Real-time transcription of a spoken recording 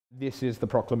This is the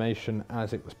proclamation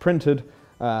as it was printed,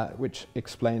 which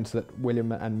explains that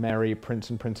William and Mary,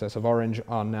 Prince and Princess of Orange,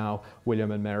 are now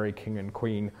William and Mary, King and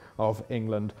Queen of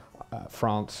England,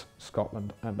 France,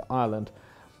 Scotland and Ireland.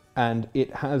 And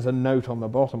it has a note on the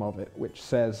bottom of it which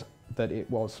says that it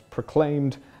was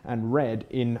proclaimed and read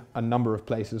in a number of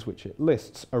places which it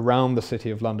lists around the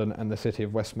City of London and the City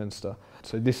of Westminster.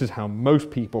 So this is how most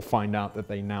people find out that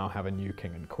they now have a new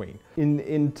King and Queen.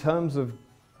 In terms of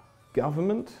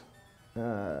government,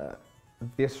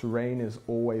 this reign is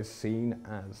always seen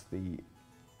as the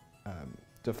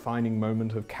defining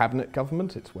moment of cabinet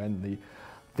government. It's when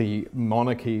the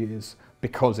monarchy is,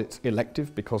 because it's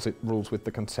elective, because it rules with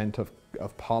the consent of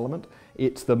Parliament,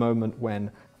 it's the moment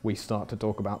when we start to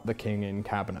talk about the king in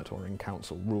cabinet or in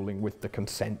council, ruling with the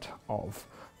consent of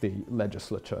the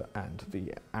legislature and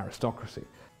the aristocracy.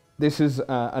 This is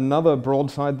another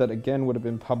broadside that again would have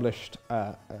been published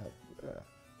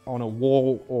on a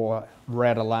wall or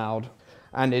read aloud,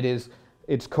 and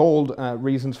it's called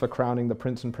Reasons for Crowning the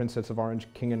Prince and Princess of Orange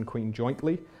King and Queen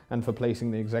Jointly, and for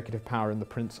placing the executive power in the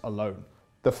Prince alone.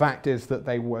 The fact is that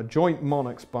they were joint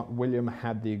monarchs, but William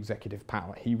had the executive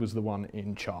power. He was the one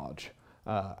in charge.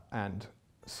 And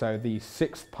so the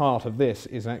sixth part of this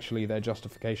is actually their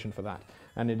justification for that.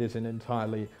 And it is an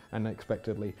entirely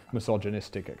unexpectedly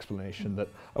misogynistic explanation that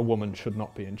a woman should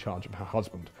not be in charge of her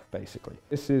husband, basically.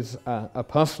 This is a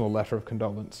personal letter of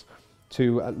condolence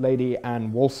to Lady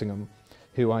Anne Walsingham,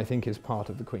 who I think is part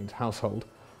of the Queen's household.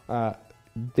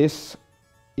 This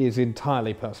is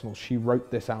entirely personal. She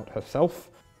wrote this out herself.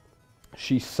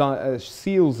 She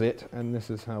seals it, and this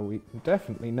is how we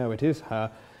definitely know it is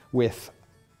her, with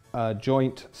a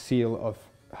joint seal of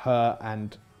her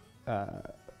and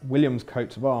William's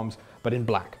coats of arms, but in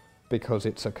black, because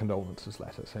it's a condolences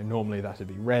letter. So normally that would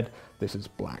be red, this is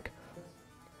black.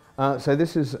 So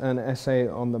this is an essay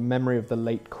on the memory of the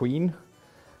late Queen,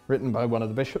 written by one of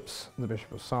the bishops, the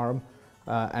Bishop of Sarum,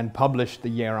 and published the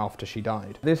year after she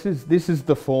died. This is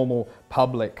the formal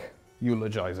public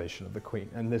eulogization of the Queen,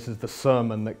 and this is the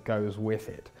sermon that goes with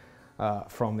it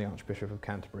from the Archbishop of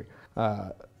Canterbury.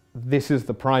 This is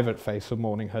the private face of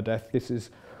mourning her death. This is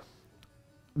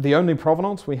the only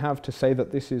provenance we have to say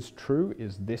that this is true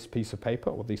is this piece of paper,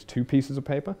 or these two pieces of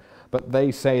paper, but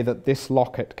they say that this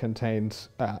locket contains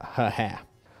her hair.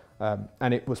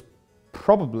 And it was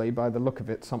probably, by the look of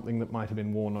it, something that might have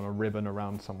been worn on a ribbon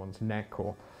around someone's neck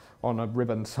or on a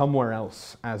ribbon somewhere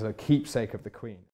else as a keepsake of the Queen.